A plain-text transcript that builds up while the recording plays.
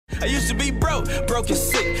I used to be broke and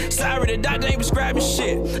sick. Sorry, the doctor ain't prescribing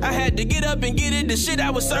shit. I had to get up and get it. The shit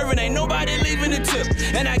I was serving, ain't nobody leaving a tip.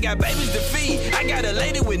 And I got babies to feed. I got a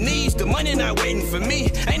lady with needs. The money not waiting for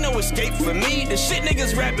me. Ain't no escape for me. The shit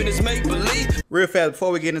niggas rapping is make believe. Real fast,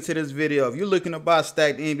 before we get into this video, if you're looking to buy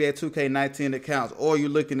stacked NBA 2K19 accounts, or you're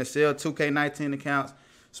looking to sell 2K19 accounts,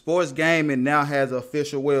 Sports Gaming now has an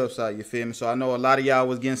official website, you feel me? So I know a lot of y'all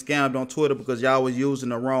was getting scammed on Twitter because y'all was using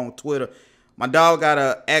the wrong Twitter. My dog got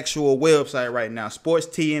an actual website right now,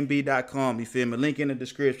 sportstnb.com, you feel me? Link in the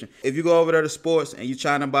description. If you go over there to sports and you're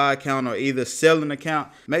trying to buy an account or either sell an account,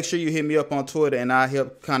 make sure you hit me up on Twitter and I'll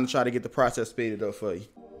help kind of try to get the process speeded up for you.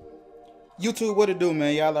 YouTube, what it do,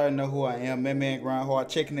 man? Y'all already know who I am. Manman GrindHard,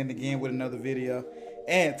 checking in again with another video.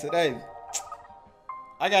 And today,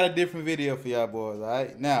 I got a different video for y'all boys,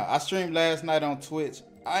 alright? Now, I streamed last night on Twitch.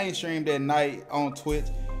 I ain't streamed that night on Twitch,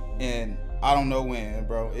 and I don't know when,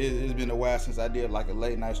 bro. It's been a while since I did like a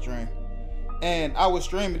late night stream. And I was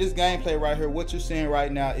streaming this gameplay right here. What you're seeing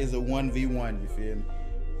right now is a 1v1, you feel me?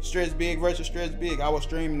 Stretch Big versus Stretch Big. I was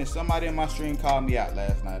streaming and somebody in my stream called me out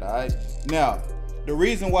last night, alright? Now, the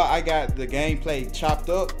reason why I got the gameplay chopped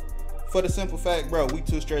up, for the simple fact, bro, we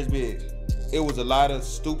two Stretch Bigs. It was a lot of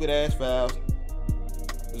stupid ass fouls.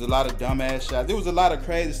 There was a lot of dumb ass shots. There was a lot of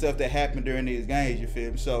crazy stuff that happened during these games, you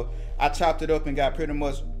feel me? So I chopped it up and got pretty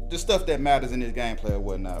much the stuff that matters in this gameplay or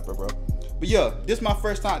whatnot, bro. But yeah, this my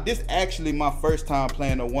first time. This actually my first time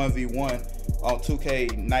playing a 1v1 on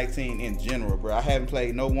 2K19 in general, bro. I haven't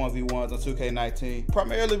played no 1v1s on 2K19,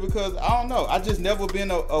 primarily because I don't know. I just never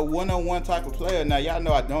been a one-on-one type of player. Now y'all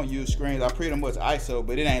know I don't use screens. I pretty much ISO,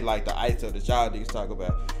 but it ain't like the ISO that y'all niggas talk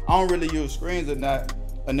about. I don't really use screens or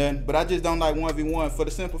nothing, but I just don't like 1v1 for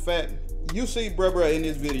the simple fact, you see bruh in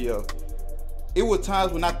this video, it was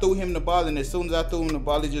times when I threw him the ball, and as soon as I threw him the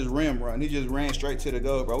ball, he just rim run. He just ran straight to the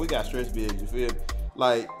goal, bro. We got Stretch Bigs, you feel me?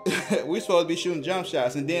 Like, we supposed to be shooting jump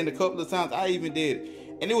shots, and then a couple of times I even did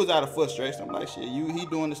it, and it was out of frustration. I'm like, shit, he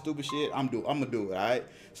doing the stupid shit, I'm gonna do it, all right?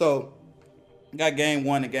 So, got game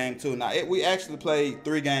 1 and game 2. Now, we actually played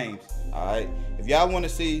 3 games, all right? If y'all want to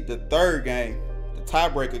see the third game, the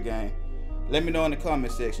tiebreaker game, let me know in the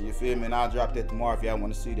comment section, you feel me? And I'll drop that tomorrow if y'all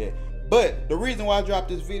want to see that. But the reason why I dropped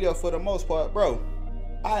this video for the most part, bro,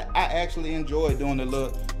 I actually enjoy doing the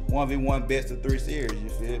little 1v1 best of 3 series, you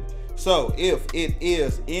feel me? So if it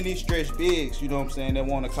is any Stretch Bigs, you know what I'm saying, that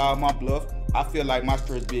want to call my bluff, I feel like my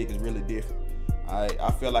Stretch Big is really different.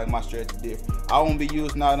 I feel like my stretch is different. I won't be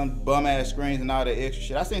using all them bum ass screens and all that extra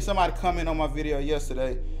shit. I seen somebody comment on my video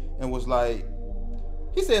yesterday and was like,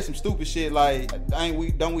 he said some stupid shit like,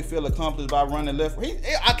 don't we feel accomplished by running left?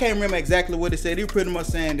 I can't remember exactly what he said. He pretty much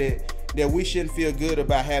saying that we shouldn't feel good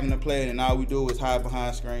about having to play it and all we do is hide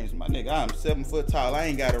behind screens. My nigga, I'm 7 foot tall. I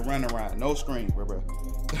ain't got to run around. No screen, bro.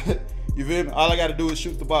 You feel me? All I got to do is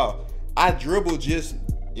shoot the ball. I dribble just,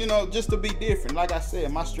 you know, just to be different. Like I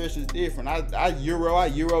said, my stretch is different. I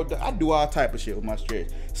do all type of shit with my stretch.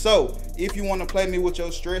 So if you want to play me with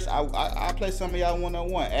your stretch, I play some of y'all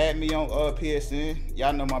one-on-one. Add me on PSN.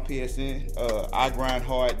 Y'all know my PSN. I grind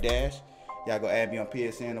hard dash. Y'all go add me on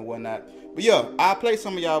PSN or whatnot. But yeah, I play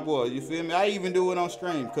some of y'all boys. You feel me? I even do it on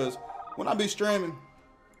stream because when I be streaming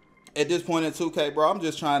at this point in 2K, bro, I'm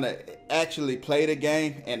just trying to actually play the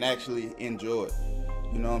game and actually enjoy it.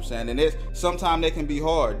 You know what I'm saying? And sometimes they can be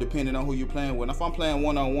hard depending on who you're playing with. If I'm playing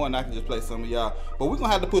one-on-one, I can just play some of y'all. But we're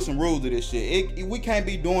gonna have to put some rules to this shit. We can't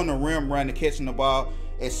be doing the rim run and catching the ball.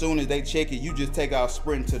 As soon as they check it, you just take out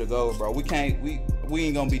sprint to the goal, bro. We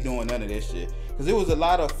ain't gonna be doing none of that shit. Cause it was a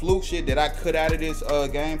lot of fluke shit that I cut out of this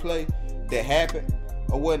gameplay that happened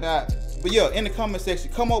or whatnot. But yeah, in the comment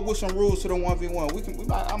section, come up with some rules to the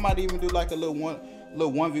 1v1. I might even do like a little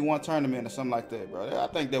 1v1 tournament or something like that, bro. I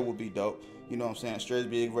think that would be dope. You know what I'm saying? Stretch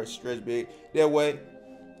Big versus Stretch Big. That way,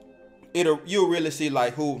 you'll really see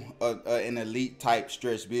like who an elite type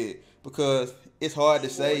Stretch Big, because it's hard to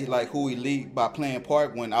say like who elite by playing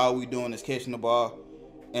park when all we doing is catching the ball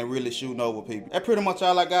and really shooting over people. That's pretty much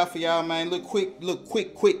all I got for y'all, man. Look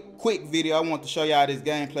quick video. I want to show y'all this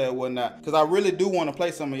gameplay or whatnot, because I really do want to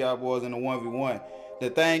play some of y'all boys in the 1v1. The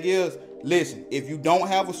thing is, listen, if you don't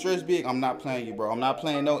have a Stretch Big, I'm not playing you, bro. I'm not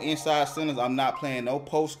playing no inside centers. I'm not playing no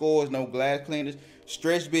post scores, no glass cleaners.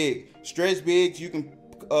 Stretch Big. Stretch Bigs, you can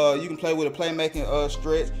play with a playmaking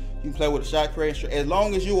stretch. You can play with a shot creating stretch. As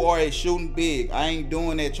long as you are a shooting big, I ain't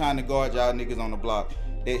doing that trying to guard y'all niggas on the block.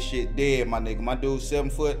 That shit dead, my nigga. My dude's 7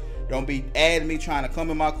 foot. Don't be adding me trying to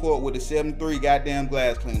come in my court with a 7'3" goddamn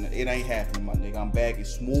glass cleaner. It ain't happening, my nigga. I'm bagging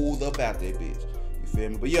smooth up out that bitch. You feel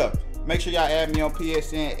me? But yeah, make sure y'all add me on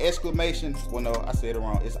PSN. Exclamation. Well, no, I said it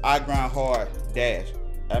wrong. It's I grind hard dash.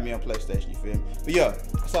 Add me on PlayStation, you feel me? But yeah,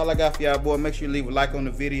 that's all I got for y'all, boy. Make sure you leave a like on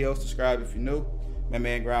the video, subscribe if you're new. My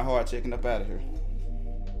man GrindHard checking up out of here.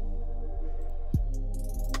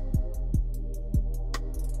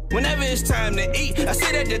 Whenever it's time to eat, I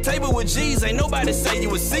sit at the table with G's, ain't nobody say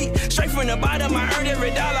you a seat. Straight from the bottom, I earned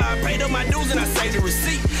every dollar, I paid up my dues and I saved the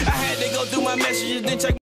receipt. I had to go through my messages, then check